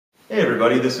Hey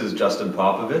everybody, this is Justin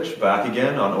Popovich back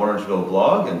again on Orangeville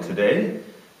blog, and today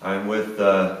I'm with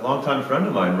a longtime friend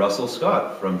of mine, Russell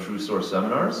Scott from True Source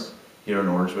Seminars here in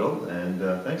Orangeville, and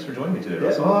thanks for joining me today,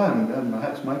 Russell.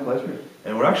 It's my pleasure.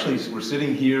 And we're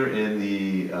sitting here in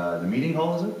the meeting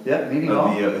hall, is it? Yeah, meeting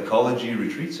hall. Of the Ecology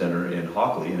Retreat Center in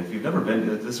Hockley, and if you've never been,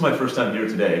 this is my first time here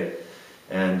today,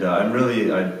 and I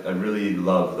really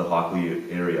love the Hockley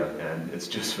area, and it's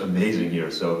just amazing here.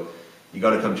 So you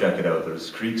got to come check it out.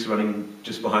 There's creeks running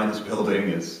just behind this building.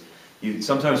 You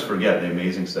sometimes forget the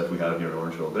amazing stuff we have here in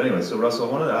Orangeville. But anyway, so Russell,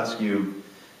 I wanted to ask you.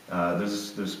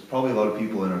 There's probably a lot of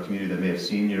people in our community that may have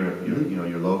seen your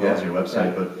logos, your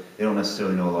website, but they don't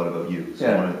necessarily know a lot about you.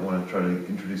 So I want to try to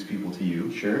introduce people to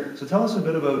you. Sure. So tell us a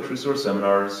bit about True Source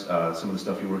Seminars, some of the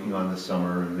stuff you're working on this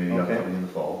summer and maybe upcoming in the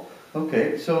fall.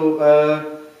 Okay.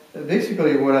 So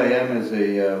basically, what I am is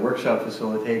a workshop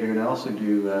facilitator, and I also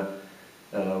do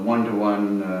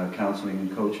one-to-one counseling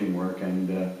and coaching work. And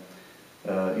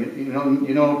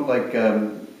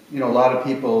a lot of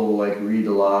people read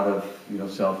a lot of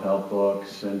self-help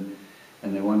books, and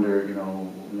they wonder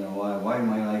why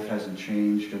my life hasn't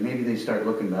changed, or maybe they start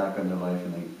looking back on their life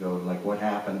and they go what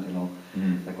happened,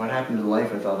 what happened to the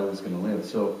life I thought I was going to live.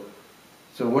 So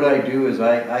what I do is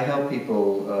I help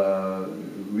people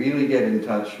really get in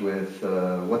touch with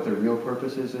what their real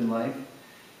purpose is in life,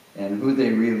 and who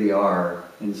they really are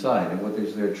inside, and what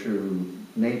is their true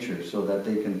nature, so that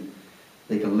they can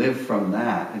live from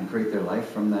that and create their life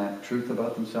from that truth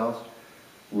about themselves,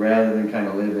 rather than kind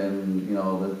of live in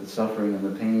the suffering and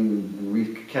the pain,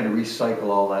 and kind of recycle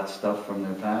all that stuff from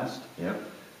their past. Yeah.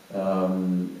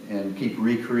 And keep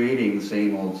recreating the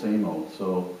same old.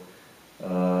 So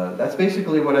that's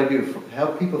basically what I do.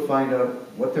 Help people find out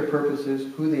what their purpose is,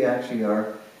 who they actually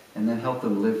are, and then help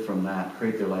them live from that,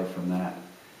 create their life from that.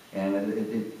 And it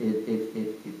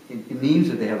means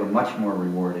that they have a much more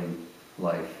rewarding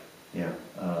life. Yeah.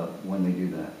 When they do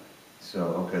that.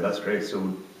 So okay, that's great.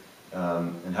 So,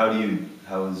 and how do you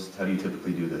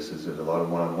typically do this? Is it a lot of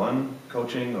one-on-one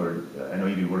coaching, or I know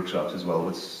you do workshops as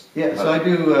well? So I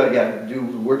do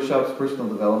workshops, personal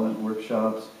development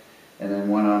workshops, and then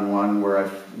one-on-one where I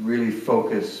really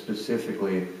focus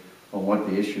specifically on what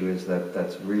the issue is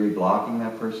that's really blocking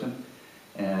that person,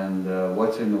 and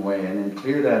what's in the way, and then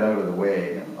clear that out of the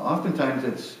way. And oftentimes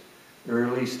it's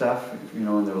early stuff, in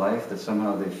their life, that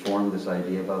somehow they've formed this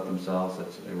idea about themselves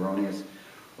that's erroneous,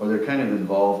 or they're kind of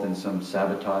involved in some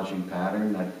sabotaging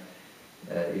pattern that,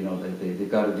 they've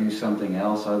got to do something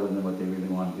else other than what they really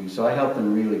want to do. So I help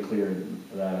them really clear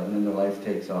that out, and then their life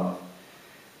takes off.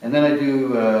 And then I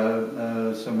do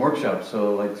some workshops.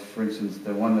 So for instance,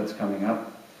 the one that's coming up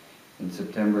in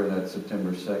September, that's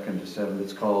September 2nd to 7th,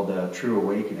 it's called True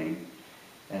Awakening.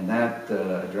 And that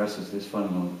addresses this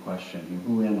fundamental question: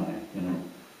 who am I?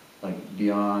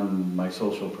 Beyond my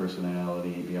social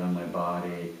personality, beyond my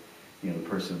body, the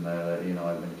person that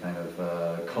I've been kind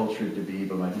of cultured to be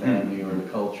by my family or the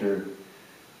culture.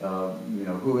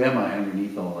 Who am I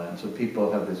underneath all that? And so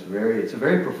people have it's a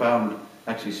very profound,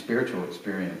 actually spiritual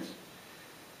experience.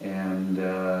 And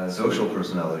social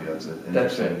personality, that's an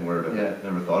interesting word. I've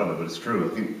never thought of it, but it's true.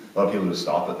 I think a lot of people just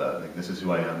stop at that. This is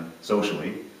who I am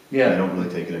socially. Yeah, I don't really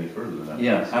take it any further than that.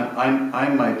 Yeah,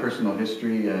 I'm my personal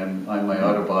history. I'm my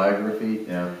autobiography.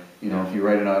 Yeah. If you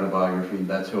write an autobiography,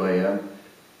 that's who I am.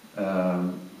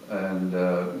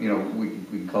 We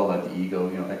can call that the ego.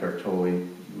 Eckhart Tolle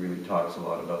really talks a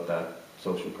lot about that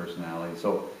social personality.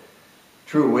 So,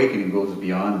 True Awakening goes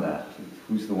beyond that.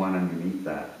 Who's the one underneath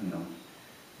that?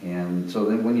 And so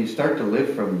then, when you start to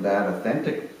live from that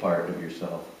authentic part of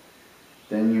yourself,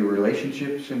 then your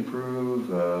relationships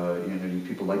improve,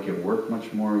 people like your work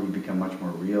much more, you become much more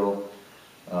real,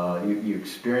 you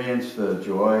experience the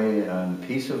joy and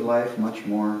peace of life much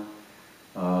more.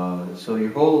 So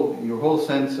your whole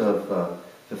sense of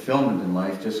fulfillment in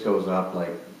life just goes up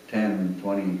 10,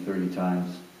 20, 30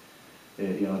 times.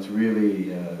 It's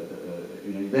really,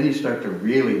 then you start to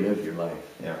really live your life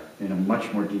in a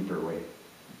much more deeper way.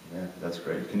 Yeah, that's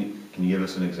great. Can you give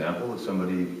us an example of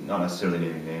somebody, not necessarily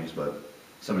naming names, but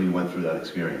somebody who went through that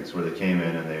experience where they came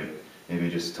in and they maybe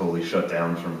just totally shut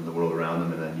down from the world around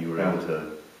them, and then you were able to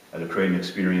either create an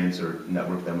experience or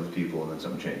network them with people, and then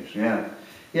something changed? Yeah.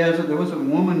 So there was a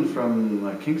woman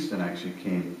from Kingston actually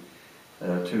came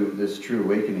to this True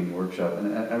Awakening workshop,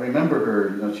 and I remember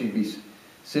her. She'd be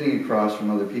sitting across from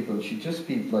other people, and she'd just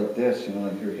be like this,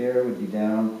 her hair would be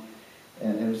down,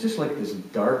 and it was just like this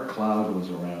dark cloud was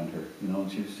around her,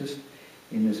 and she was just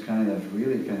in this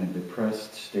really kind of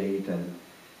depressed state,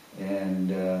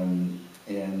 and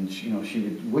she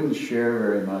wouldn't share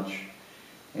very much.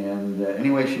 And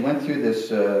anyway, she went through this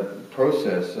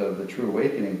process of the True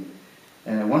Awakening,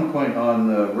 And at one point on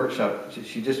the workshop,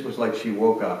 she just was like, she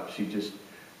woke up. She just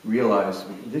realized,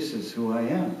 this is who I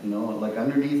am, you know, like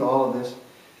underneath all of this,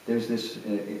 there's this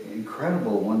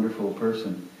incredible, wonderful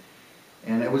person.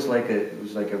 And it was like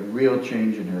a real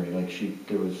change in her. Like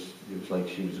it was like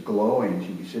she was glowing.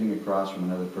 She'd be sitting across from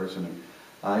another person, her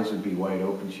eyes would be wide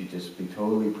open. She'd just be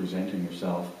totally presenting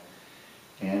herself.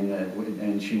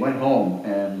 And she went home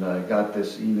and got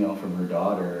this email from her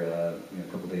daughter a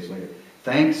couple days later.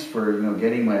 Thanks for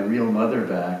getting my real mother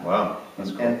back. Wow, that's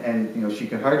cool. And she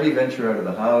could hardly venture out of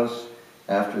the house.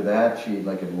 After that, she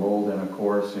like enrolled in a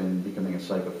course in becoming a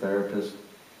psychotherapist.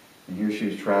 And here she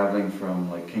was traveling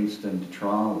from like Kingston to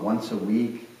Toronto once a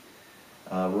week,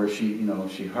 where she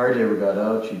hardly ever got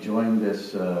out. She joined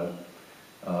this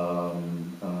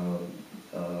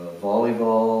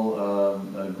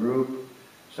volleyball group,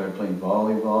 started playing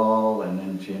volleyball, and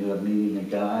then she ended up meeting a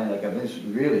guy. Like, I mean, it's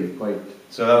really quite.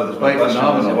 So that was my question.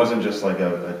 Phenomenal. It wasn't just like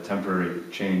a temporary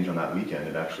change on that weekend.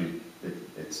 It actually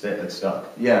it stuck.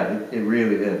 Yeah, it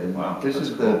really did. And wow, this is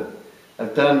cool.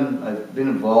 I've been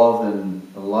involved in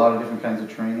a lot of different kinds of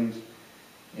trainings,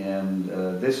 and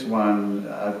this one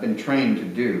I've been trained to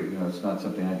do. It's not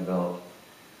something I developed.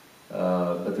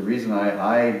 But the reason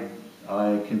I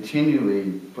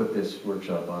continually put this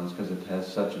workshop on is because it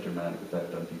has such a dramatic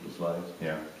effect on people's lives.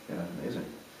 Yeah, amazing.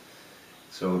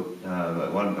 So I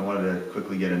wanted to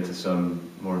quickly get into some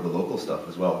more of the local stuff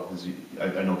as well, because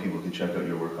I know people can check out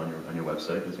your work on your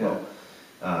website as well.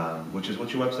 What's your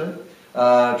website?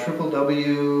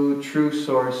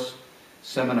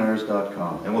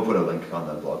 www.truesourceseminars.com. And we'll put a link on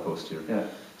that blog post here. Yeah.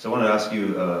 So I wanted to ask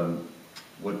you,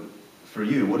 what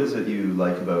is it you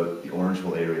like about the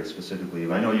Orangeville area specifically?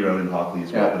 I know you're out in Hockley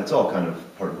as well, but it's all kind of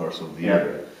part and parcel of the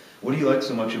area. What do you like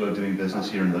so much about doing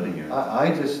business here and living here?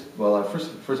 First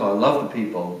of all, I love the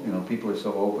people. People are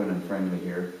so open and friendly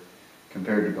here,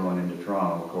 compared to going into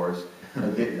Toronto, of course.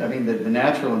 I mean, the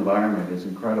natural environment is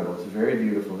incredible. It's very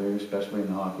beautiful here, especially in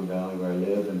the Hockley Valley where I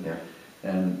live,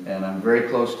 and I'm very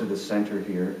close to the center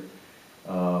here.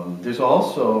 There's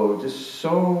also just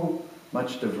so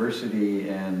much diversity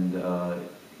and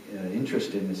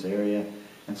interest in this area,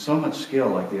 and so much skill,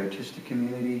 like the artistic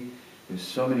community. There's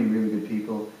so many really good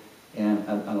people, and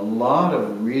a lot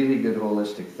of really good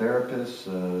holistic therapists,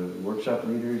 workshop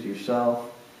leaders, yourself.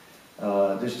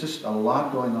 There's just a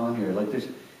lot going on here. Like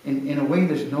in a way,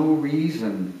 there's no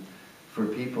reason for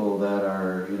people that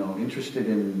are interested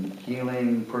in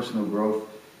healing, personal growth,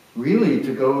 really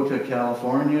to go to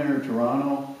California or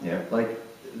Toronto. Yeah. Like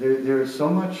there's so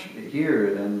much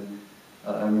here, and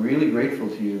I'm really grateful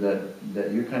to you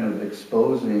that you're kind of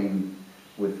exposing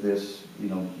with this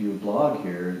your blog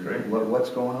here. Great.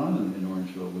 What's going on in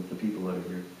Orangeville with the people that are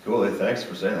here. Cool. Thanks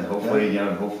for saying that. Hopefully,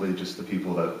 hopefully just the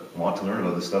people that want to learn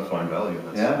about this stuff find value,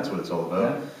 and that's what it's all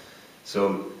about. Yeah.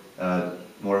 So,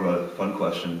 more of a fun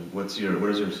question. Where's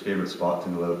your favorite spot to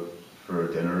go out for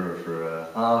a dinner or for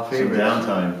some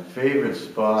downtime? Favorite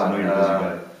spot. I know you're a busy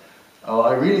guy.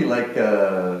 I really like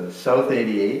South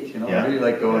 88. I really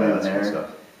like going in there. Good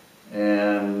stuff.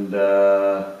 And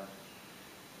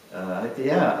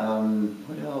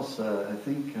what else? I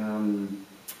think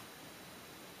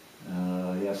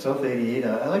South 88.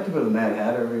 I like to go to the Mad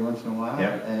Hatter every once in a while.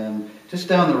 Yeah. And just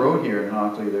down the road here in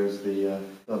Hockley, there's the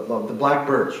Black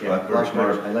Birch. Black Birch.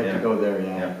 I like to go there.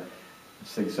 Yeah. I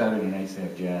think Saturday nights they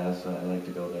have jazz. I like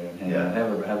to go there and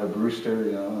have a Brewster.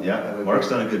 Mark's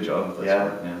done a good job with this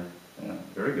work. Yeah.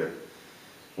 Very good.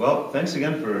 Well, thanks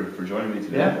again for joining me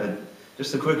today. Yeah.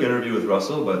 Just a quick interview with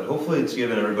Russell, but hopefully it's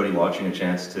given everybody watching a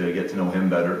chance to get to know him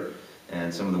better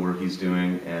and some of the work he's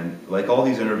doing. And like all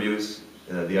these interviews,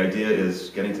 the idea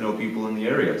is getting to know people in the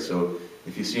area. So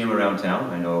if you see him around town,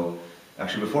 I know.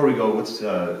 Actually, before we go,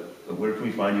 where can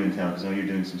we find you in town? Because I know you're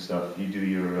doing some stuff. You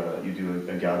do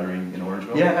a gathering in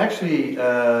Orangeville. Yeah, actually,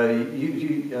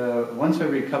 once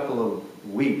every couple of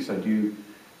weeks, I do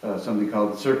something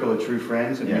called the Circle of True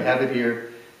Friends, and we have it here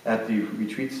at the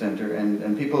retreat center,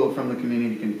 and people from the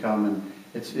community can come, and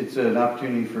it's an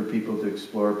opportunity for people to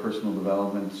explore personal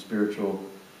development, spiritual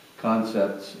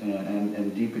concepts,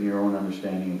 and deepen your own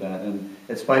understanding of that. And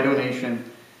it's by donation,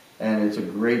 and it's a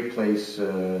great place.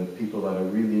 People that are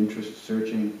really interested,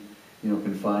 searching,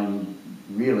 can find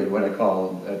really what I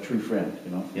call a true friend.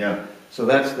 Yeah. So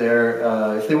that's there.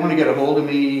 If they want to get a hold of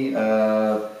me,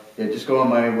 just go on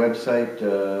my website,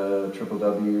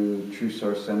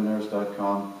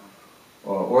 www.truesourceseminars.com,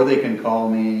 or they can call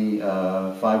me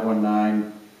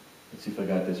 519. Let's see if I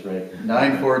got this right.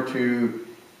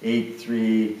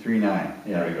 942-8339.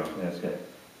 There we go. That's good.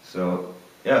 So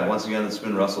once again, it's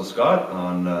been Russell Scott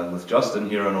on with Justin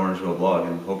here on Orangeville Blog,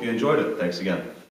 and hope you enjoyed it. Thanks again.